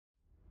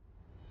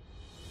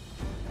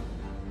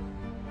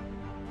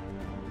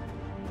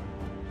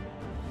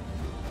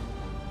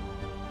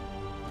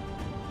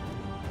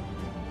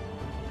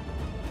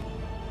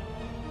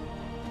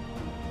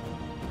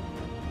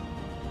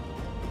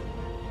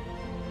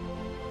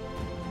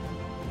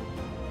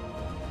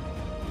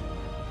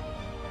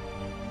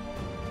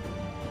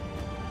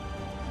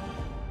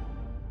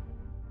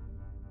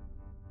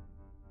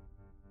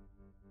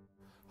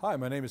Hi,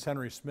 my name is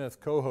Henry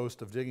Smith,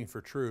 co-host of Digging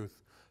for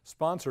Truth,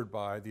 sponsored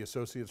by the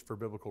Associates for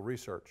Biblical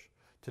Research.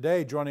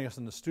 Today, joining us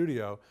in the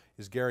studio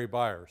is Gary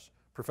Byers,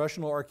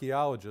 professional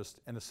archaeologist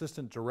and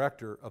assistant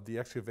director of the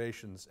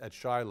excavations at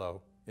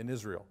Shiloh in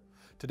Israel.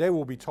 Today,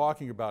 we'll be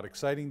talking about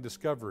exciting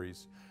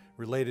discoveries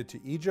related to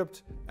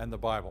Egypt and the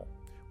Bible.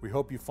 We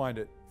hope you find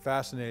it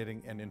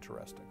fascinating and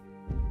interesting.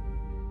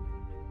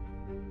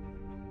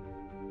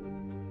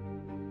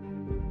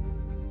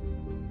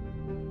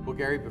 Well,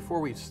 Gary,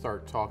 before we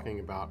start talking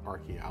about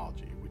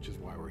archaeology, which is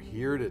why we're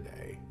here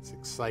today, it's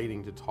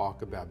exciting to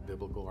talk about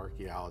biblical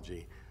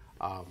archaeology.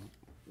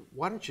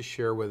 Why don't you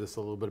share with us a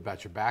little bit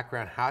about your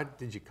background? How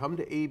did you come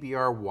to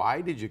ABR?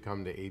 Why did you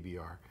come to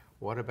ABR?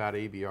 What about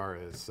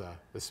ABR is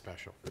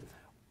special?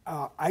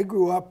 I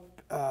grew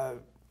up,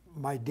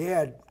 my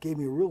dad gave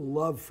me a real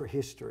love for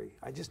history.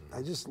 I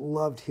just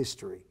loved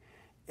history.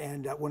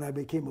 And when I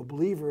became a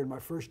believer in my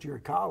first year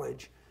of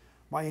college,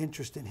 my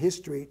interest in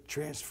history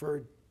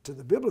transferred to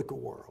the biblical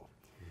world.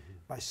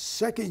 My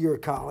second year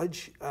of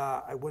college,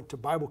 I went to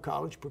Bible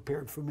college,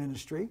 prepared for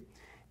ministry,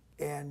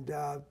 and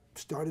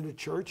started a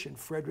church in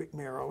Frederick,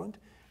 Maryland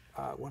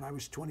when I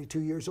was 22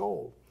 years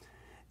old.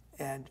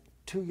 And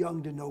too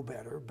young to know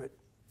better, but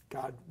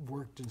God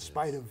worked in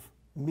spite of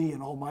me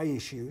and all my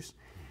issues.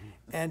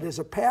 And as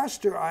a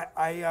pastor,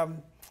 I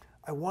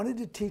wanted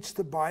to teach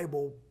the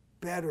Bible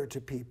better to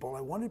people.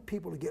 I wanted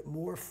people to get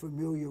more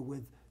familiar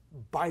with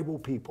Bible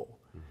people.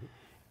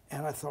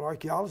 And I thought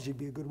archaeology would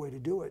be a good way to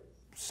do it.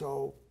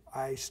 So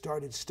I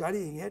started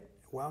studying it,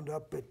 wound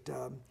up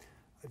at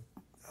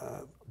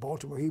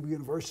Baltimore Hebrew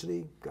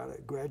University, got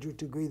a graduate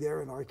degree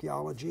there in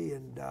archaeology,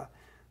 and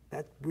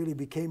that really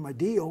became my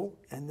deal.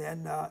 And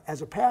then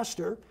as a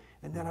pastor,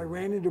 and then I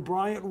ran into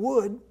Bryant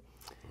Wood,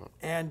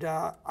 and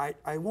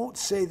I won't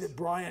say that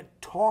Bryant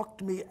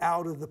talked me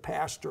out of the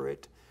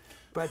pastorate,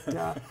 but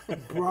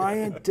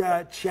Bryant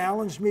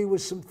challenged me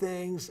with some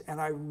things,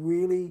 and I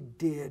really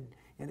did.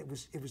 And it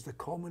was the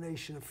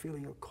culmination of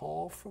feeling a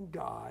call from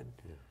God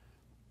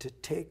to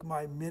take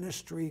my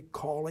ministry,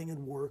 calling,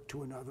 and work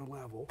to another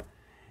level.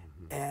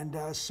 And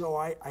so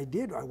I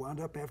did. I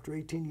wound up after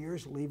 18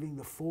 years leaving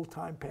the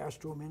full-time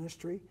pastoral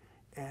ministry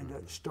and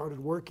started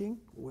working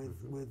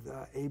with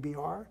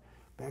ABR,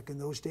 back in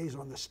those days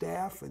on the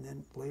staff, and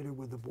then later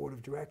with the board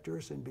of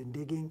directors, and been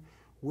digging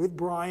with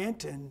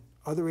Bryant and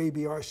other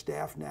ABR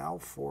staff now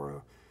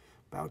for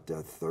about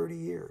 30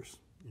 years.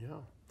 Yeah.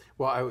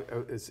 Well,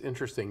 it's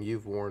interesting,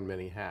 you've worn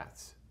many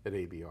hats at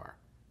ABR.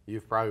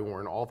 You've probably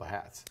worn all the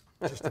hats.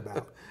 Just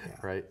about, yeah.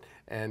 Right.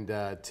 And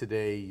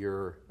today,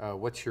 you're,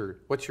 what's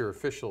your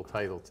official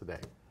title today?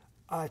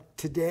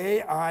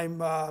 Today, I am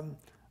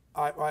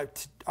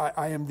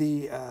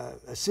the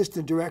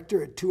assistant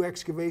director at 2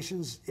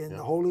 excavations in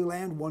the Holy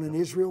Land, one in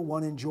Israel,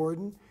 one in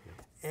Jordan.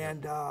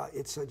 And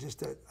it's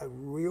just a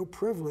real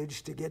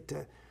privilege to get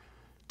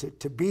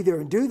to be there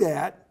and do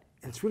that.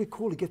 And it's really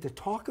cool to get to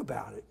talk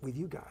about it with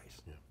you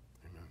guys. Yeah.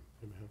 Amen.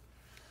 Amen.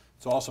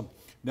 It's awesome.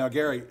 Now,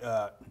 Gary,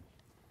 a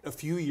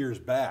few years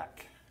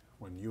back,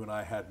 when you and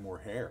I had more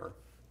hair,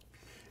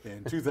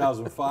 in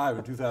 2005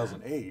 and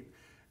 2008,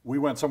 we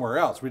went somewhere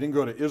else. We didn't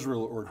go to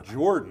Israel or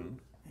Jordan,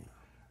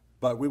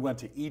 but we went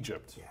to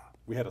Egypt. Yeah.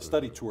 We had a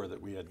study tour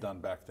that we had done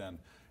back then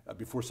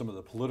before some of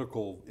the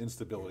political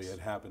instability had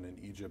happened in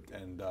Egypt,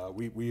 and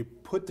we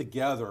put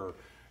together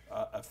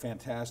a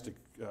fantastic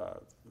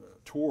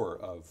tour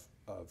of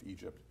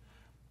Egypt.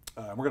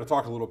 We're going to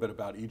talk a little bit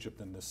about Egypt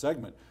in this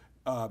segment,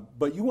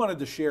 but you wanted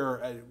to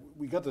share,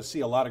 we got to see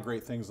a lot of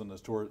great things on this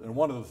tour, and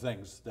one of the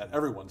things that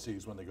everyone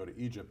sees when they go to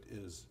Egypt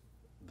is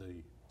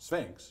the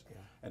Sphinx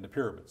and the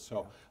pyramids.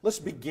 So let's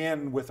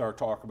begin with our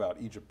talk about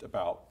Egypt,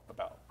 about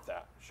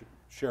that.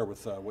 Share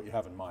with what you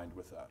have in mind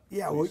with that.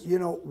 Yeah, please. Well, you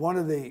know, one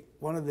of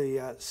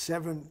the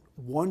 7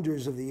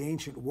 wonders of the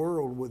ancient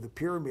world were the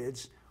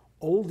pyramids,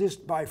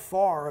 oldest by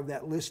far of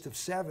that list of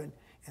 7,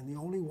 and the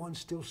only one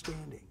still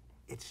standing.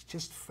 It's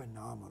just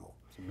phenomenal.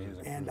 It's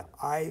amazing. And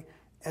I,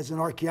 as an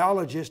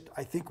archaeologist,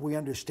 I think we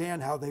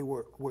understand how they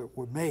were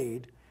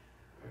made,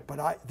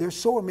 but they're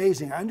so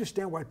amazing. I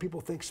understand why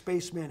people think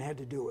spacemen had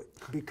to do it,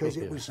 because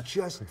it was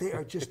just, they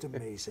are just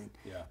amazing.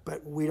 Yeah.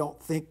 But we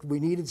don't think we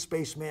needed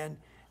spacemen,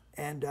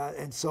 and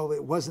so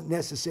it wasn't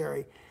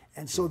necessary.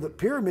 And so the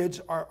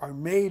pyramids are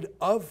made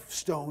of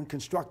stone,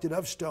 constructed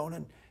of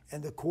stone,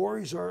 and the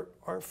quarries are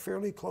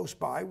fairly close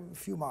by, a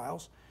few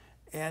miles.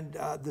 And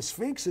the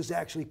Sphinx is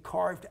actually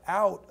carved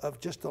out of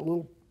just a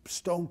little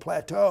stone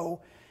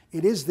plateau.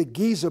 It is the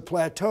Giza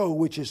Plateau,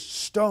 which is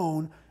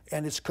stone,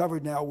 and it's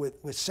covered now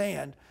with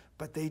sand.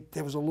 But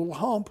there was a little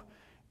hump,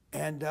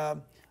 and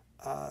the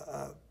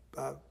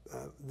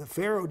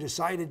pharaoh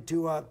decided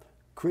to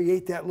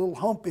create that little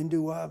hump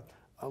into a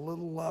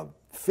little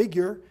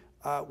figure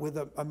with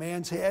a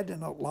man's head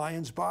and a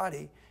lion's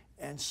body.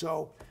 And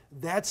so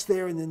that's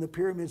there, and then the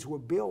pyramids were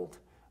built.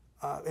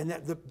 And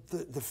that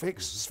the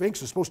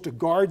Sphinx was supposed to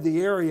guard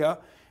the area,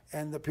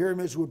 and the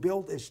pyramids were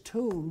built as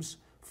tombs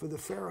for the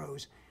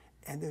pharaohs,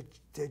 and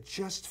they're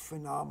just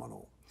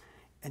phenomenal.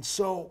 And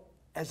so,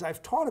 as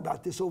I've taught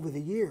about this over the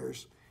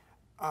years,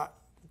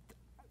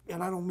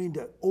 and I don't mean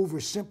to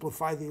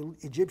oversimplify the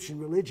Egyptian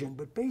religion,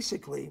 but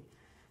basically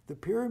the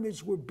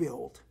pyramids were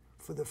built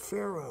for the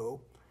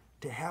pharaoh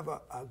to have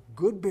a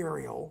good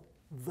burial,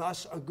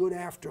 thus a good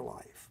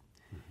afterlife.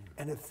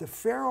 And if the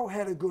pharaoh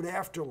had a good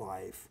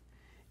afterlife,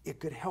 it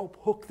could help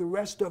hook the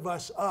rest of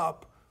us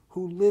up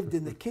who lived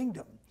in the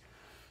kingdom.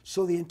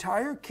 So the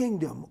entire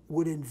kingdom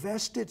would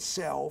invest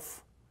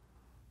itself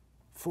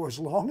for as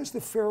long as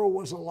the pharaoh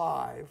was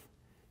alive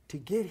to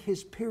get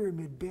his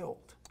pyramid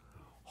built,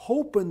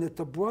 hoping that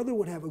the brother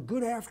would have a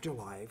good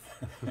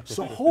afterlife,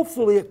 so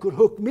hopefully it could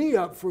hook me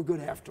up for a good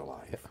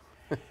afterlife.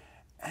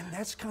 And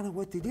that's kind of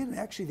what they did. And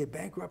actually, they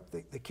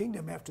bankrupted the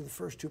kingdom after the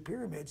first two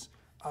pyramids.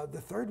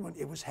 The third one,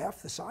 it was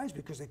half the size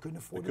because they couldn't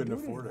afford to do it.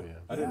 Couldn't afford it.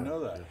 I didn't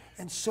know that.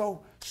 And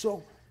so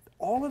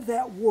all of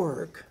that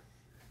work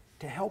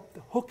to help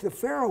hook the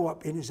pharaoh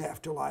up in his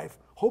afterlife,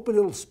 hoping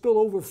it'll spill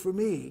over for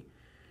me,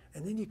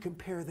 and then you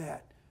compare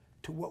that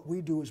to what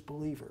we do as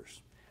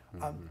believers.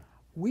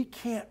 We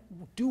can't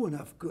do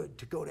enough good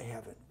to go to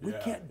heaven. We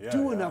can't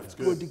do enough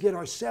good to get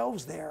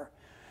ourselves there.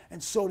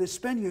 And so to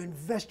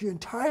invest your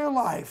entire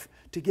life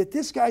to get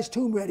this guy's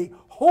tomb ready,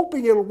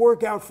 hoping it'll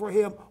work out for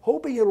him,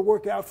 hoping it'll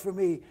work out for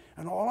me,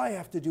 and all I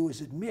have to do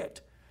is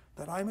admit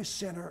that I'm a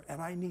sinner and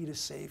I need a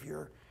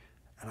Savior,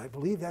 and I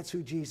believe that's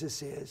who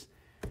Jesus is.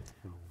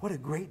 What a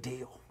great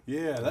deal.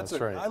 Yeah, that's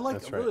right. I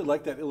really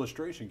like that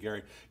illustration,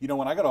 Gary. You know,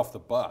 when I got off the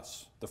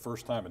bus the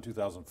first time in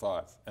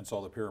 2005 and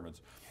saw the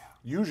pyramids,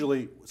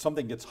 usually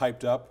something gets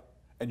hyped up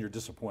and you're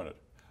disappointed.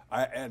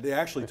 And they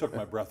actually took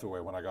my breath away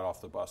when I got off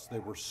the bus. They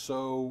were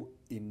so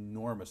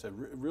enormous. It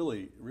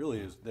really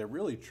is. They're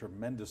really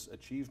tremendous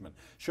achievement.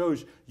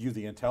 Shows you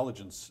the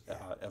intelligence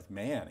of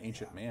man,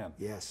 ancient man.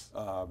 Yes.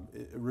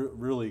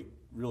 Really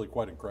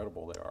quite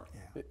incredible they are.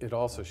 Yeah. It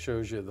also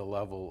shows you the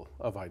level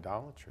of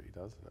idolatry,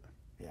 doesn't it?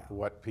 Yeah.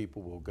 What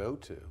people will go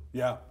to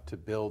to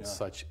build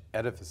such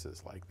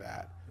edifices like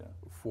that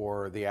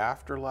for the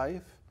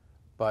afterlife.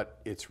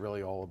 But it's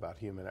really all about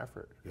human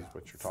effort, is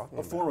what you're talking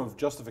about. A form of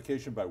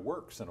justification by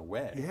works, in a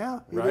way. Yeah,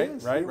 right, it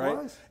is. right, it right.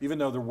 Was. Even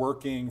though they're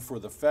working for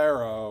the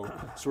pharaoh,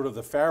 sort of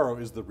the pharaoh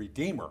is the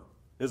redeemer,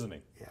 isn't he?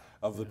 Yeah.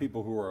 Of the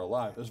people who are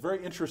alive. There's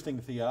very interesting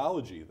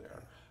theology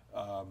there.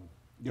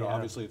 You know,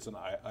 obviously it's an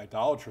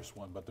idolatrous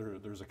one, but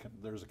there's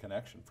a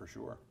connection for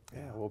sure.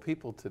 Yeah. Well,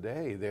 people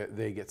today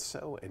they get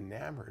so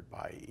enamored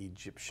by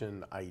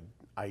Egyptian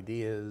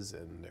ideas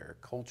and their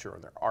culture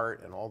and their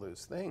art and all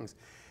those things.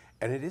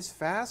 And it is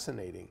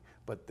fascinating,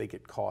 but they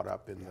get caught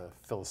up in the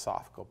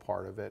philosophical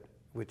part of it,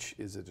 which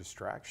is a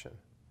distraction.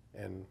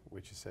 And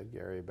what you said,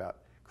 Gary, about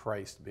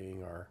Christ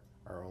being our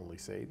only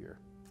Savior.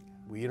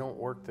 We don't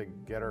work to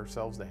get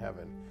ourselves to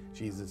heaven.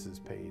 Jesus has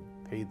paid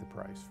the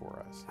price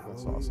for us.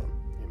 That's awesome.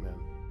 Amen.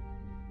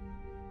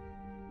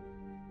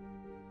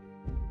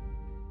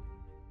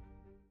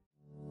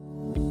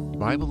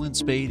 Bible in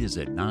Spade is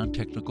a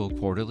non-technical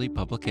quarterly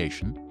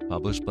publication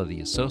published by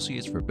the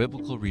Associates for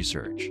Biblical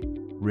Research.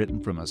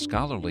 Written from a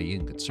scholarly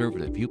and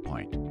conservative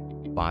viewpoint,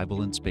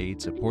 Bible in Spade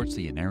supports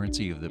the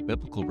inerrancy of the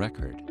biblical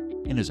record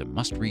and is a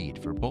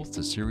must-read for both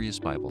the serious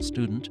Bible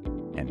student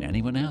and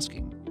anyone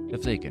asking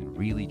if they can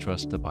really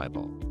trust the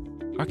Bible.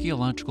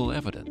 Archaeological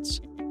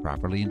evidence,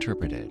 properly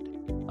interpreted,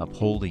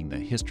 upholding the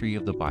history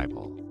of the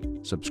Bible.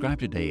 Subscribe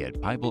today at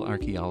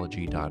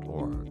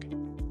BibleArchaeology.org.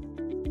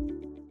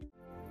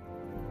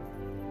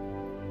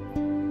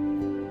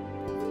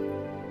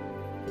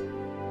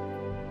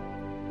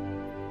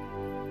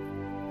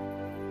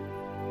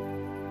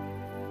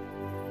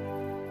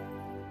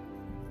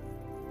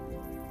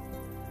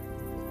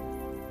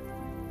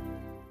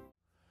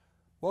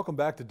 Welcome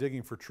back to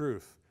Digging for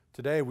Truth.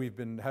 Today we've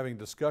been having a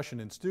discussion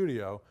in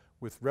studio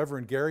with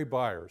Reverend Gary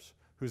Byers,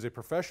 who's a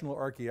professional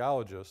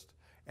archaeologist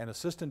and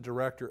assistant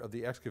director of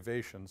the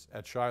excavations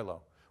at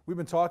Shiloh. We've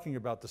been talking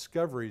about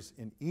discoveries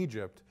in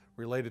Egypt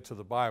related to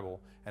the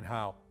Bible and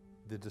how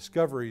the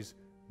discoveries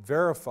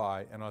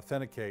verify and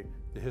authenticate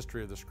the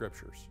history of the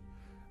scriptures.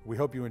 We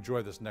hope you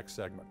enjoy this next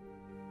segment.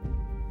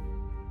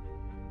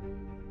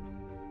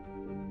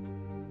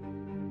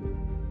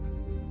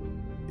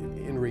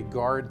 In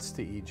regards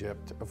to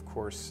Egypt, of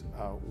course,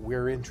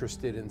 we're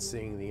interested in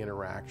seeing the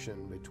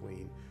interaction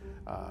between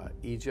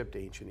Egypt,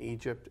 ancient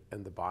Egypt,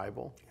 and the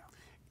Bible.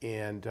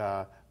 And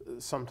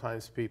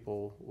sometimes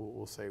people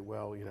will say,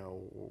 well, you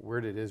know, where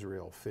did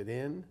Israel fit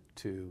in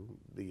to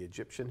the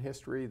Egyptian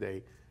history?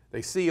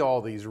 They see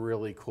all these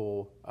really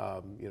cool,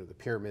 you know, the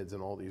pyramids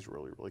and all these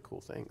really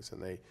cool things,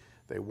 and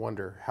they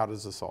wonder, how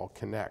does this all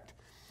connect?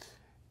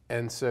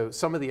 And so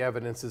some of the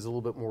evidence is a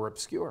little bit more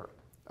obscure.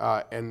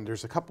 And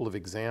there's a couple of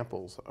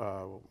examples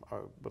I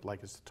would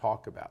like us to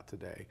talk about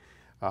today.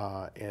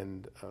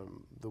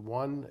 The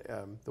one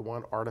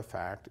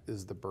artifact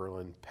is the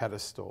Berlin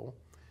Pedestal,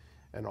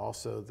 and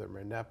also the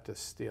Merneptah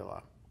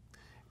Stela.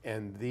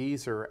 And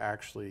these are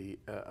actually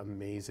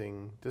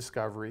amazing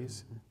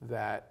discoveries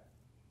that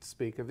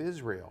speak of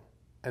Israel.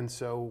 And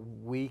so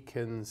we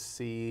can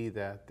see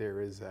that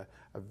there is a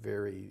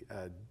very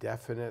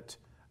definite,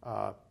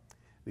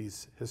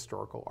 these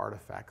historical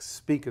artifacts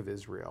speak of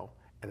Israel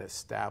and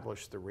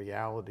establish the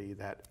reality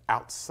that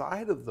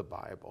outside of the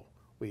Bible,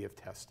 we have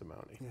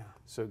testimony. Yeah.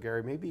 So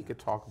Gary, maybe you could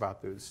talk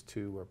about those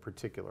two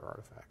particular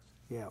artifacts.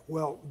 Yeah,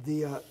 well,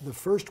 the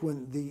first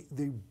one,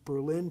 the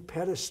Berlin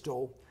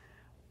Pedestal,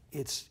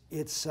 it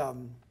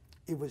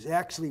was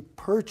actually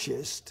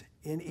purchased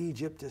in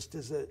Egypt just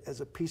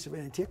as a piece of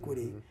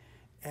antiquity,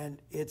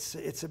 and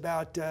it's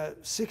about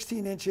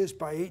 16 inches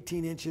by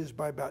 18 inches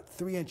by about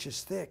 3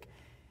 inches thick,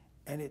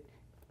 and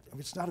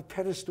it's not a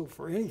pedestal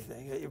for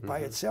anything by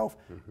itself,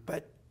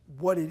 but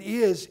what it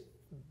is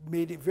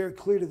made it very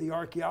clear to the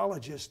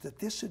archaeologists that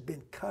this had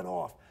been cut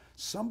off.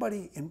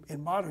 Somebody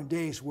in modern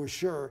days, we're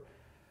sure,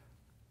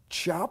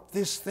 chopped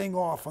this thing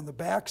off on the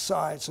back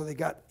side, so they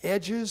got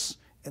edges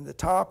in the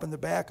top and the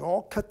back,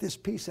 all cut this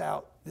piece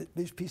out,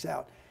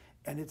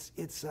 and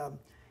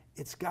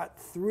it's got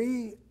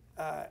 3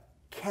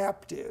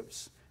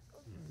 captives.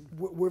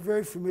 We're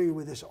very familiar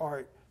with this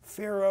art.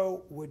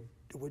 Pharaoh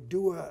would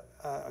do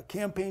a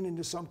campaign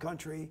into some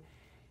country.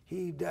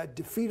 He'd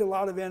defeat a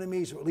lot of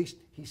enemies, or at least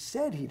he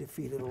said he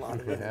defeated a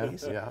lot of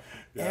enemies.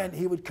 And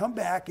he would come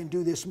back and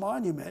do this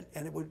monument,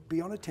 and it would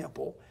be on a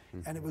temple,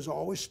 and it was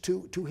always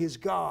to his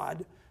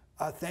God,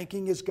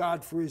 thanking his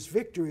God for his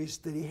victories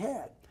that he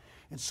had.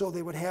 And so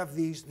they would have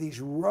these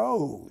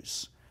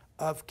rows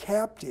of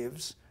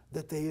captives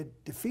that they had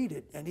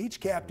defeated, and each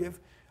captive,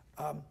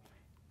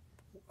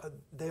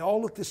 they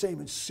all look the same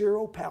in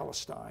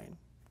Syro-Palestine,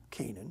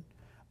 Canaan.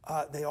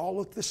 They all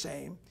look the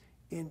same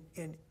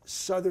in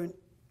southern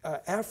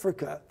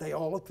Africa. They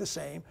all look the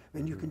same,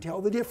 and you can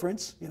tell the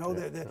difference. You know,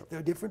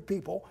 they're different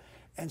people,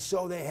 and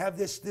so they have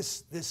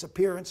this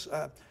appearance.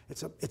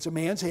 It's a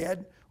man's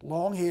head,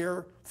 long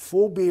hair,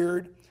 full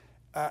beard,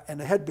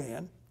 and a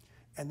headband,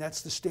 and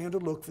that's the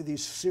standard look for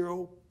these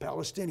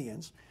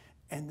Syro-Palestinians.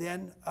 And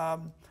then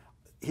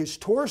his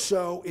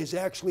torso is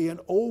actually an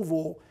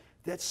oval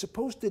that's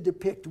supposed to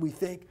depict, we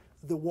think,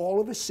 the wall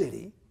of a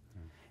city,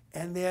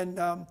 and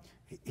then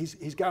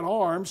he's got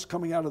arms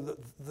coming out of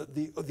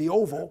the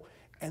oval,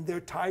 and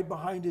they're tied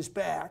behind his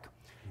back,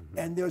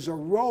 and there's a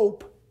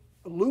rope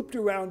looped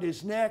around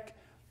his neck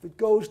that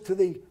goes to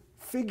the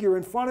figure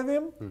in front of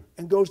him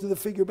and goes to the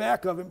figure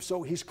back of him.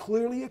 So he's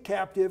clearly a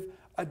captive,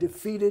 a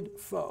defeated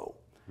foe.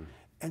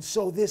 And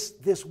so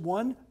this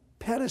one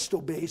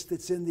pedestal base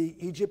that's in the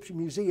Egyptian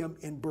Museum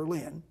in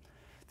Berlin,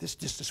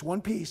 this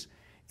one piece,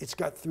 it's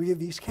got 3 of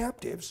these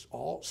captives,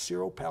 all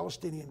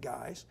Syro-Palestinian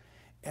guys.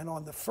 And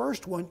on the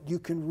first one, you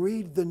can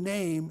read the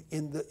name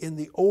in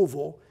the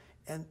oval,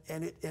 and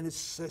it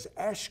says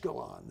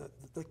Ashkelon.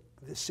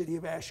 The city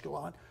of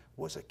Ashkelon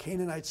was a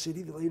Canaanite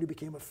city that later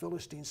became a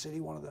Philistine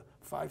city, one of the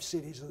 5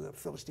 cities of the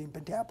Philistine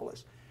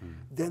Pentapolis.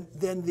 Then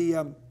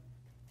the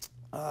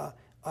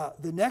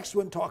next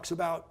one talks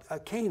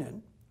about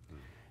Canaan,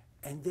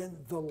 and then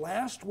the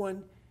last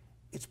one,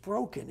 it's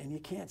broken and you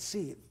can't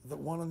see it, the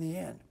one on the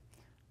end,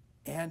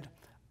 and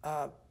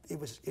it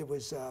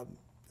was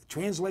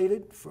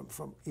translated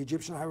from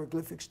Egyptian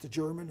hieroglyphics to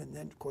German, and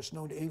then of course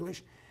known to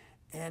English.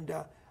 And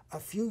a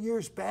few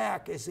years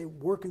back, as they were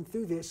working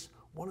through this,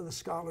 one of the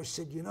scholars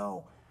said, you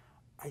know,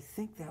 I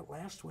think that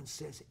last one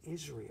says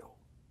Israel.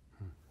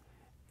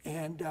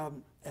 And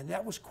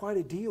that was quite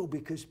a deal,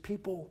 because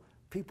people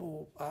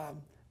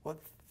well,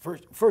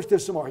 first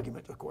there's some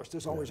argument, of course,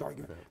 there's always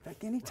argument. In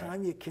fact,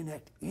 anytime you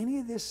connect any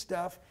of this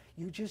stuff,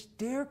 you just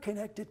dare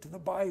connect it to the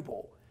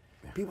Bible.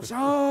 People say,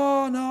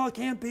 oh, no, it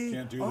can't be.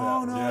 Can't do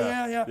oh, that. no,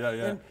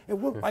 yeah.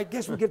 Yeah. I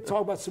guess we get to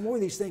talk about some more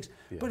of these things,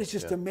 but it's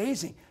just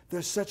amazing.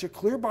 There's such a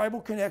clear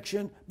Bible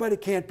connection, but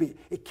it can't be.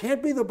 It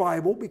can't be the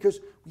Bible, because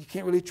you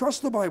can't really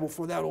trust the Bible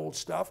for that old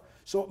stuff,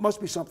 so it must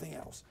be something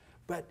else.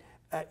 But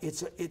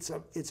it's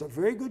a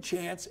very good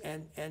chance,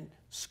 and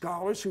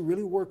scholars who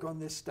really work on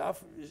this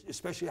stuff,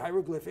 especially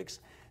hieroglyphics,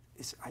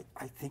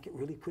 I think it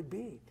really could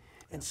be.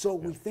 And so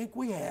we think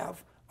we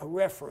have a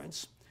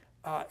reference.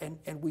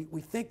 And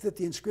we think that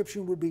the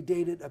inscription would be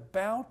dated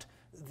about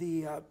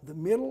the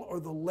middle or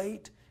the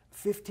late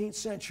 15th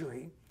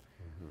century,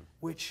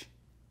 which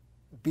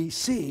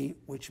BC,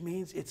 which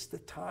means it's the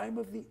time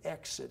of the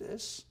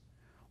Exodus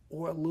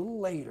or a little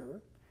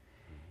later,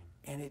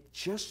 and it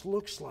just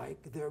looks like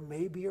there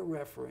may be a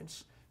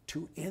reference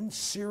to, in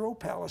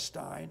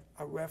Syro-Palestine,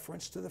 a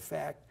reference to the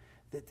fact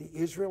that the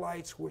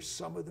Israelites were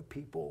some of the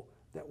people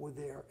that were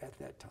there at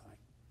that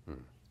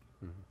time.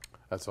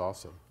 That's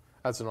awesome.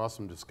 That's an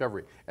awesome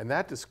discovery. And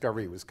that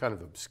discovery was kind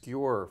of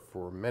obscure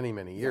for many,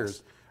 many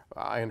years.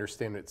 I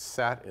understand it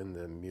sat in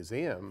the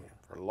museum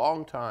for a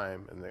long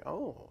time, and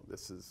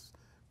this is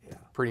a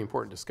pretty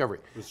important discovery.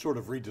 It was sort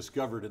of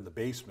rediscovered in the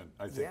basement,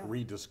 I think,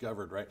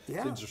 rediscovered, right? Yeah.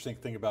 It's an interesting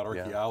thing about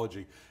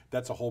archaeology.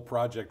 That's a whole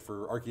project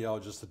for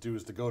archaeologists to do,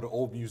 is to go to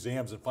old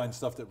museums and find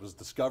stuff that was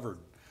discovered.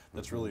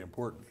 That's really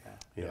important.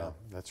 Yeah,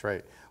 that's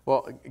right.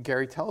 Well,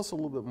 Gary, tell us a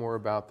little bit more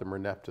about the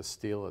Merneptah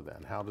Stela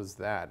then. How does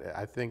that,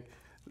 I think,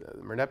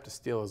 Merneptah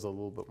Stela is a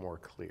little bit more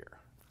clear.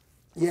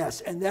 Yes,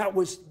 and that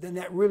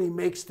really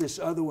makes this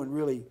other one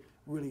really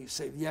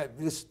say, yeah,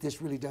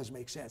 this really does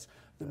make sense.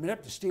 The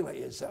Merneptah Stela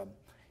is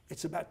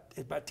it's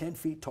about 10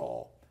 feet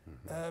tall,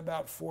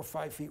 about 4 or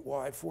 5 feet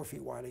wide, 4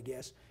 feet wide, I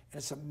guess. And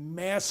it's a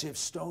massive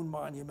stone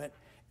monument,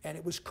 and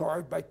it was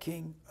carved by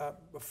King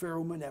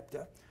Pharaoh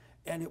Merneptah,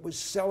 and it was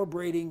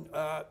celebrating,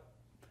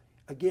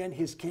 again,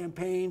 his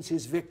campaigns,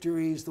 his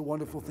victories, the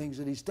wonderful things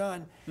that he's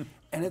done.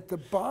 And at the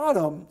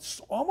bottom,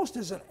 almost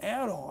as an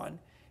add-on,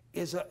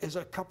 is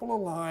a couple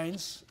of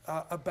lines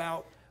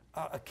about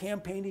a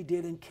campaign he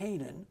did in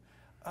Canaan,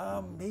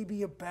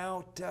 maybe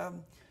about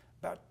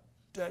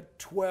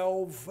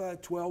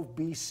 12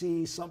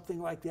 BC, something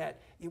like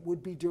that. It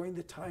would be during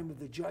the time of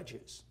the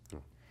judges.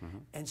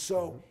 And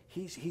so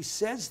he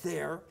says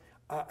there,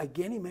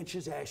 again, he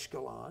mentions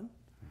Ashkelon,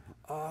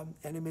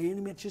 and he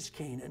mentions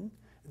Canaan.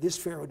 This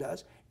Pharaoh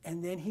does.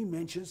 And then he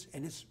mentions,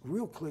 and it's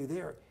real clear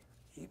there,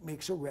 he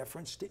makes a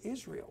reference to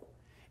Israel.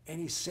 And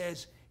he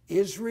says,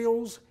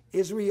 Israel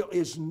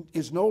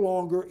is no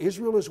longer,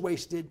 Israel is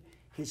wasted,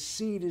 his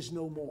seed is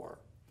no more.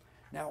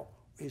 Now,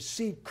 his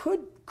seed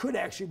could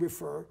actually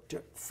refer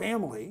to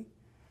family,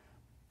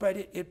 but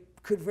it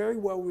could very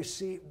well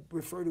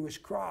refer to his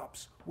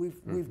crops.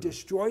 We've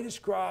destroyed his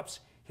crops.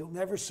 He'll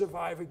never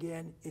survive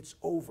again. It's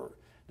over.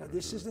 Now,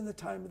 this is in the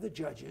time of the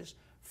judges.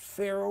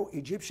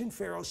 Egyptian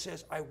Pharaoh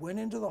says, I went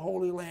into the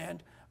Holy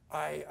Land,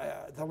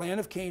 the land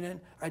of Canaan.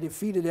 I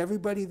defeated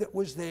everybody that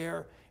was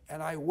there,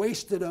 and I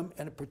wasted them.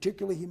 And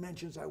particularly, he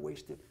mentions, I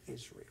wasted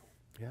Israel.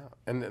 Yeah,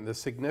 and the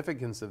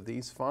significance of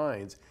these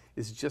finds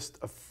is just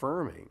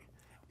affirming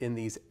in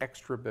these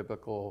extra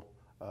biblical,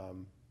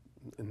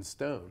 in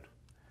stone,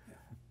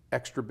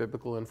 extra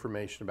biblical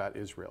information about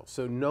Israel.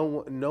 So no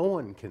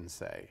one can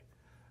say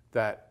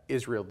that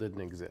Israel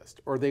didn't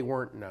exist, or they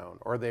weren't known,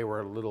 or they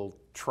were a little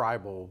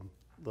tribal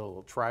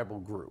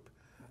group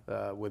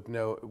with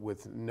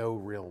no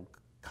real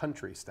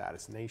country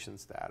status, nation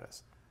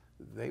status.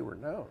 They were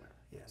known.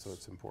 Yes. So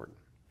it's important.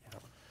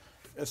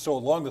 Yeah. So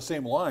along the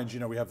same lines,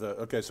 we have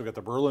so we got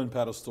the Berlin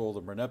Pedestal,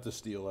 the Merneptah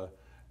Stela,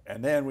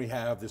 and then we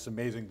have this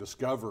amazing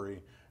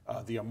discovery,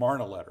 the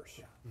Amarna Letters.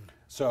 Yeah.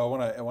 So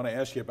I want to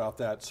ask you about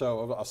that.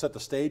 So I'll set the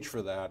stage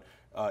for that.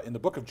 In the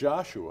book of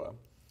Joshua,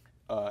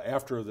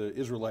 after the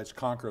Israelites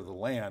conquer the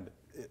land,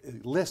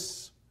 it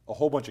lists a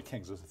whole bunch of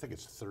kings. I think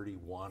it's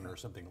 31 or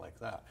something like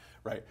that,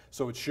 right?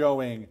 So it's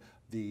showing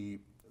the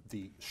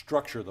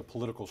structure, the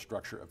political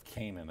structure of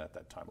Canaan at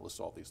that time. It lists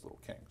all these little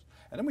kings.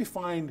 And then we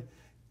find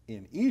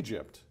in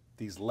Egypt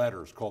these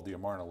letters called the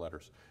Amarna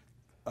Letters.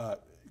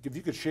 If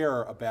you could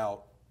share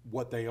about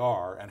what they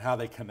are and how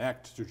they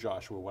connect to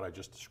Joshua, what I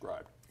just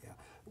described. Yeah.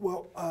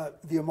 Well,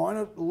 the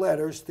Amarna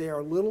Letters, they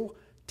are little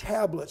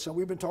tablets, and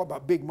we've been talking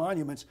about big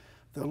monuments.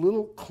 They're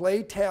little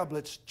clay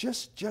tablets,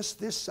 just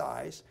this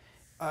size,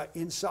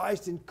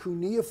 incised in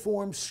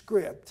cuneiform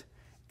script,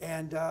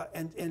 and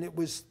it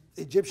was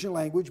Egyptian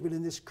language, but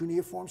in this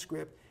cuneiform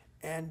script.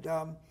 And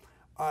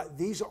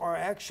these are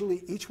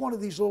actually, each one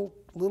of these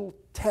little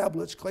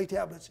tablets, clay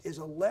tablets, is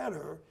a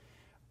letter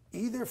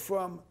either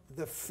from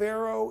the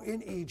Pharaoh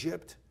in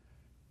Egypt,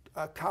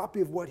 a copy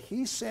of what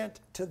he sent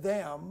to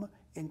them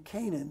in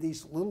Canaan,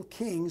 these little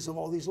kings of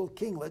all these little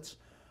kinglets,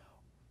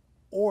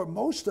 or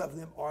most of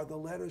them are the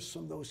letters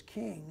from those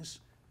kings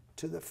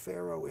to the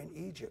Pharaoh in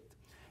Egypt.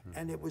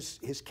 And it was,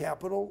 his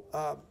capital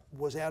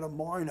was at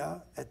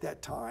Amarna at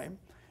that time,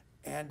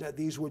 and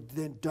these were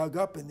then dug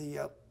up in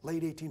the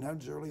late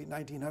 1800s, early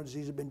 1900s.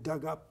 These have been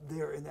dug up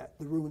there in the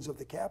ruins of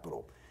the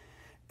capital.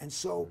 And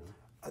so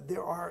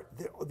there are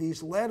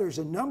these letters,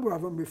 a number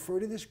of them refer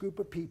to this group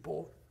of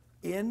people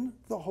in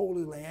the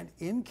Holy Land,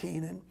 in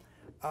Canaan,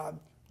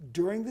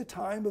 during the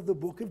time of the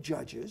book of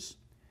Judges,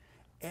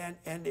 and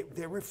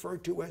they're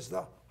referred to as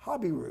the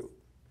Habiru.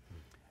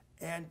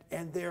 And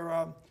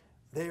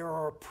they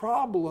are a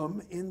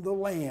problem in the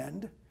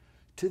land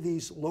to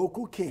these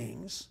local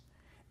kings,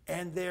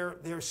 and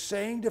they're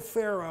saying to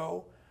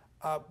Pharaoh,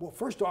 well,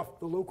 first off,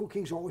 the local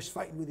kings are always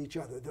fighting with each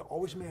other. They're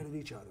always mad at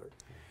each other.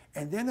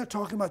 And then they're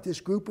talking about this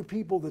group of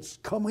people that's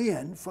come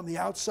in from the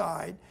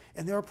outside,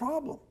 and they're a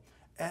problem.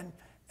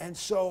 And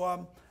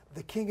so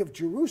the king of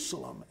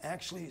Jerusalem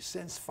actually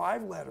sends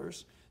 5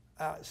 letters,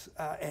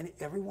 and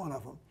every one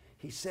of them,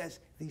 he says,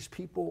 these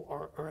people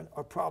are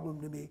a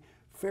problem to me.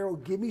 Pharaoh,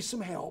 give me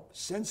some help,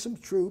 send some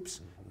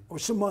troops or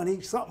some money,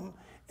 something,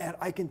 and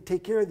I can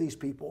take care of these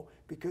people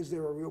because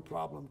they're a real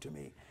problem to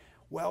me.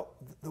 Well,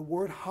 the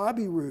word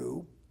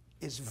Habiru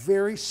is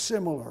very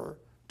similar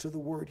to the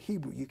word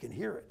Hebrew. You can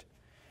hear it.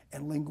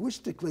 And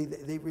linguistically,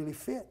 they really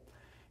fit.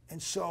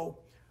 And so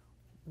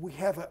we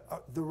have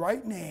the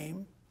right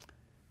name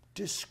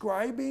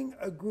describing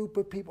a group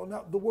of people.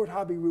 Now, the word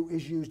Habiru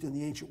is used in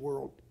the ancient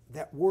world.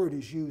 That word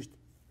is used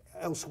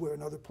elsewhere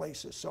in other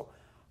places. So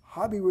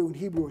Habiru and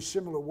Hebrew are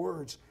similar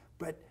words,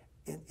 but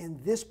in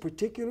this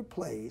particular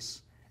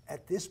place,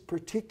 at this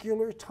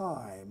particular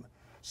time,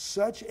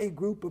 such a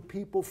group of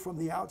people from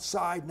the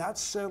outside, not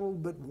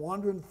settled but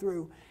wandering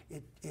through,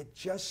 it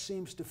just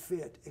seems to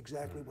fit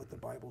exactly what the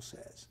Bible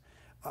says.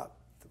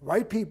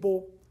 Right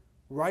people,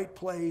 right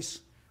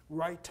place,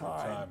 right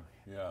time.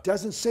 Yeah.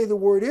 Doesn't say the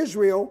word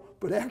Israel,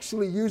 but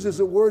actually uses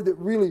a word that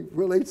really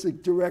relates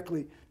it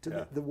directly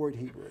to the word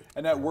Hebrew.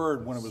 And that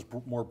word, when it was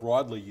more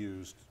broadly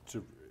used,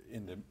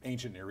 in the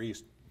ancient Near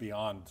East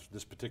beyond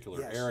this particular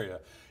Yes. area.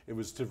 It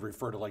was to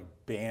refer to like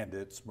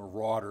bandits,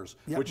 marauders,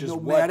 Yep, which is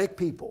nomadic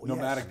people,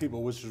 nomadic yes.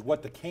 people, which is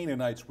what the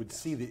Canaanites would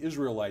see the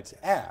Israelites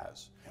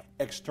as,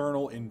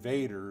 external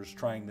invaders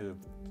trying to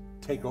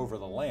take over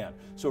the land.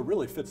 So it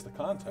really fits the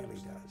context. It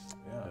really does.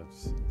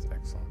 Yeah. It's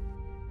excellent.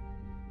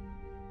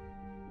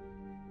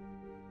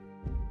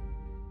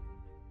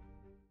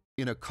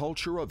 In a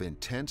culture of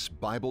intense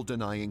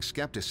Bible-denying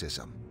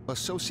skepticism,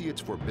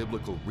 Associates for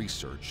Biblical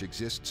Research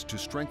exists to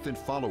strengthen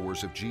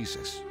followers of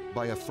Jesus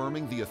by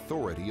affirming the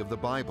authority of the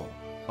Bible.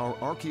 Our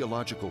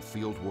archaeological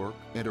fieldwork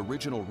and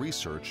original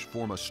research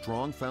form a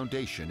strong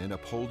foundation in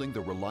upholding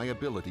the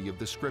reliability of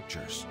the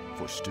Scriptures.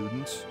 For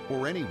students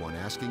or anyone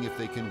asking if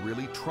they can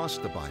really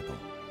trust the Bible,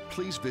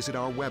 please visit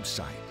our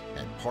website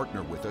and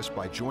partner with us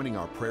by joining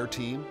our prayer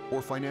team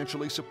or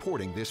financially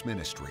supporting this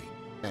ministry.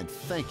 And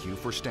thank you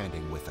for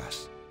standing with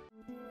us.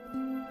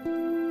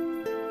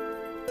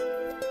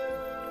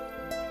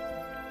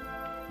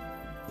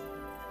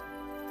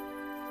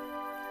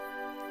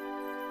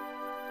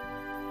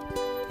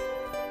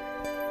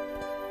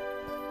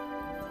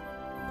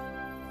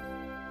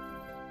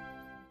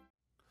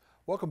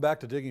 Welcome back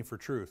to Digging for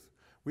Truth.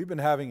 We've been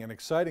having an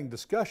exciting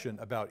discussion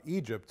about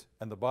Egypt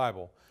and the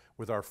Bible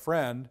with our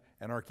friend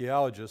and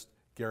archaeologist,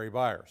 Gary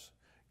Byers.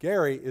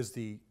 Gary is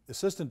the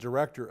Assistant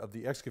Director of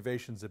the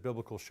Excavations at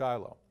Biblical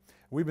Shiloh.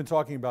 We've been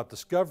talking about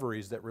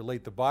discoveries that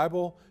relate the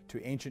Bible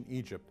to ancient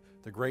Egypt,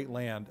 the great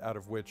land out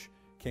of which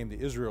came the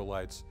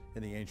Israelites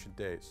in the ancient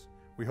days.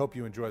 We hope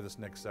you enjoy this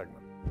next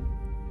segment.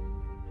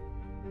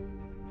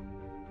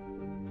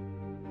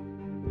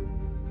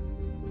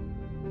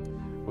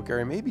 Well,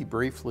 Gary, maybe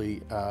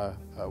briefly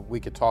we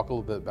could talk a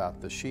little bit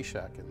about the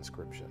Shishak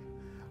inscription.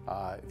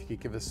 If you could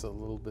give us a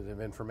little bit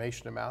of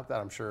information about that.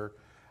 I'm sure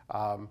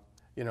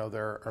you know,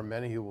 there are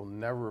many who will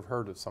never have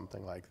heard of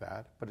something like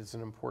that, but it's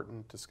an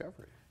important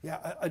discovery.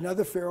 Yeah,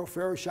 another pharaoh,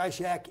 Pharaoh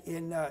Shishak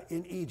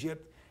in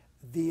Egypt.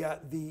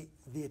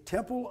 The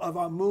temple of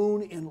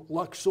Amun in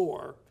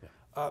Luxor,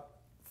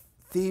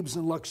 Thebes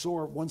and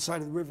Luxor, one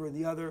side of the river and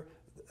the other.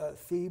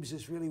 Thebes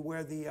is really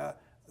where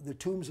the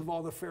tombs of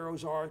all the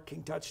pharaohs are,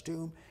 King Tut's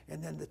tomb,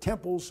 and then the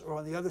temples are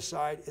on the other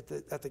side at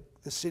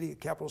the city,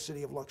 capital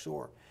city of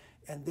Luxor.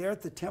 And there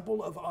at the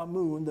temple of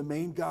Amun, the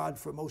main god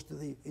for most of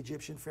the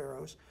Egyptian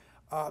pharaohs,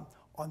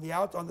 on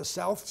the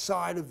south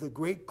side of the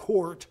great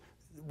court,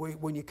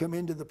 when you come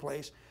into the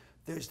place,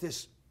 there's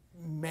this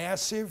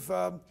massive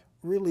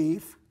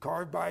relief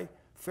carved by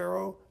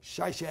Pharaoh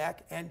Shishak,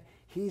 and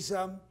he's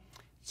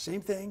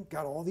same thing,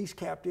 got all these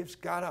captives,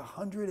 got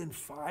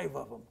 105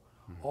 of them.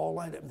 All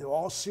lined up. They're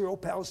all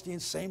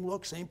Syro-Palestinians, same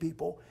look, same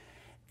people,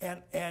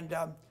 and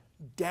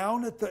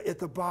down at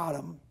the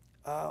bottom,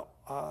 a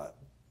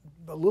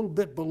little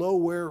bit below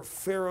where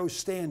Pharaoh's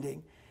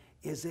standing,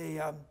 is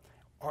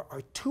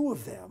are two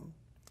of them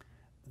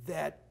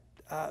that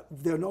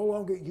they're no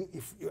longer.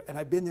 And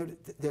I've been there.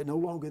 They're no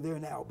longer there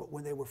now. But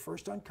when they were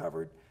first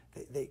uncovered,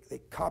 they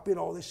copied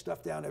all this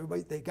stuff down.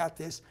 Everybody, they got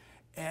this,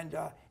 and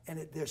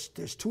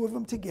there's two of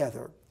them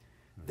together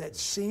that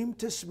seem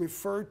to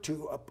refer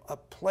to a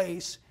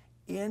place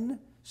in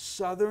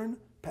southern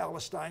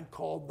Palestine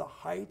called the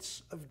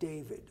Heights of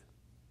David.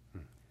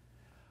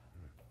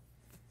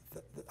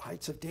 The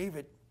Heights of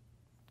David.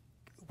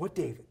 What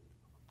David?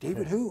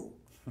 David who?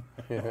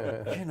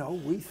 You know,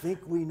 we think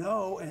we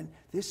know, and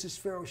this is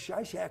Pharaoh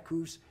Shishak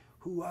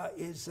who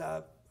is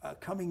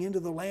coming into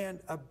the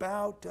land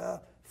about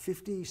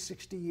 50,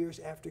 60 years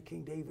after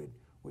King David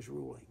was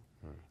ruling,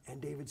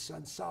 and David's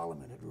son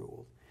Solomon had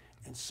ruled.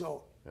 And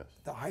so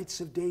the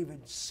Heights of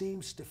David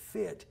seems to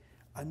fit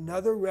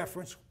another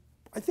reference,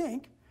 I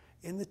think,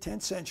 in the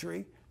 10th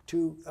century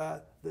to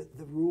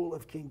the rule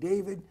of King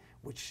David,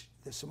 which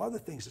there's some other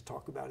things to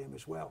talk about him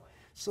as well.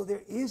 So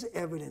there is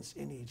evidence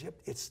in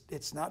Egypt.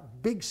 It's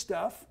not big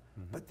stuff,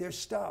 but there's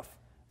stuff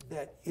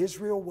that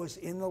Israel was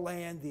in the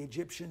land, the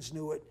Egyptians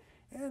knew it,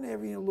 and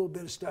every little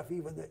bit of stuff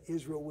even that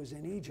Israel was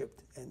in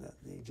Egypt, and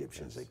the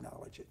Egyptians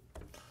acknowledge it.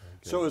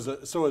 So as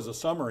a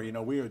summary, you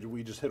know,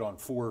 we just hit on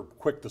 4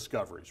 quick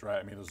discoveries, right?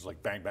 I mean, it was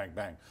like bang, bang,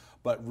 bang.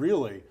 But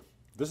really,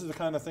 this is the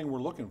kind of thing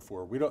we're looking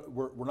for.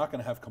 We're not going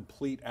to have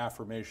complete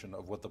affirmation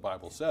of what the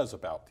Bible says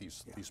about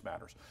these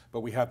matters,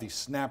 but we have these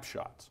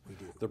snapshots. We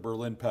do. The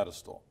Berlin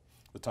Pedestal,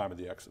 the time of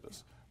the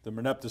Exodus, the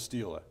Merneptah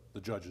Stela,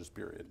 the Judges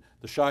period,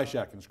 the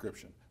Shishak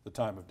Inscription, the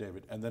time of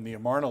David, and then the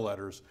Amarna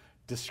Letters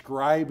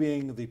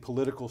describing the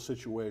political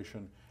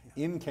situation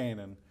in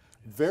Canaan.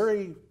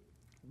 Very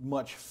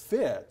much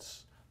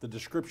fits the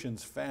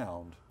descriptions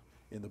found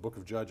in the book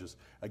of Judges.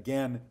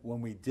 Again, when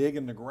we dig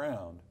in the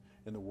ground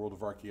in the world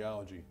of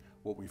archaeology,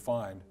 what we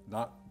find,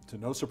 not to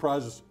no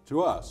surprises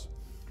to us,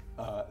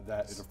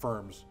 that it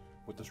affirms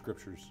what the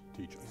scriptures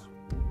teach us.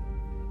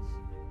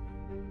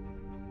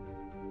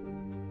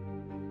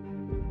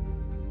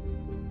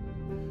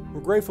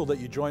 We're grateful that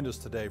you joined us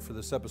today for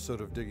this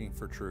episode of Digging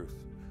for Truth,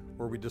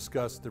 where we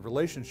discuss the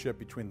relationship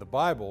between the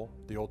Bible,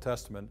 the Old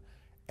Testament,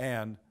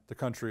 and the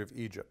country of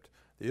Egypt.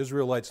 the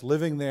Israelites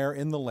living there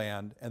in the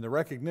land, and the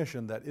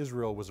recognition that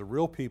Israel was a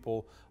real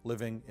people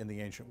living in the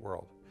ancient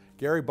world.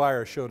 Gary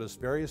Byers showed us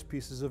various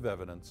pieces of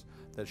evidence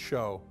that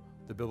show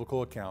the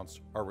biblical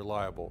accounts are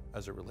reliable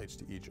as it relates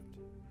to Egypt.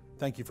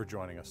 Thank you for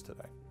joining us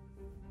today.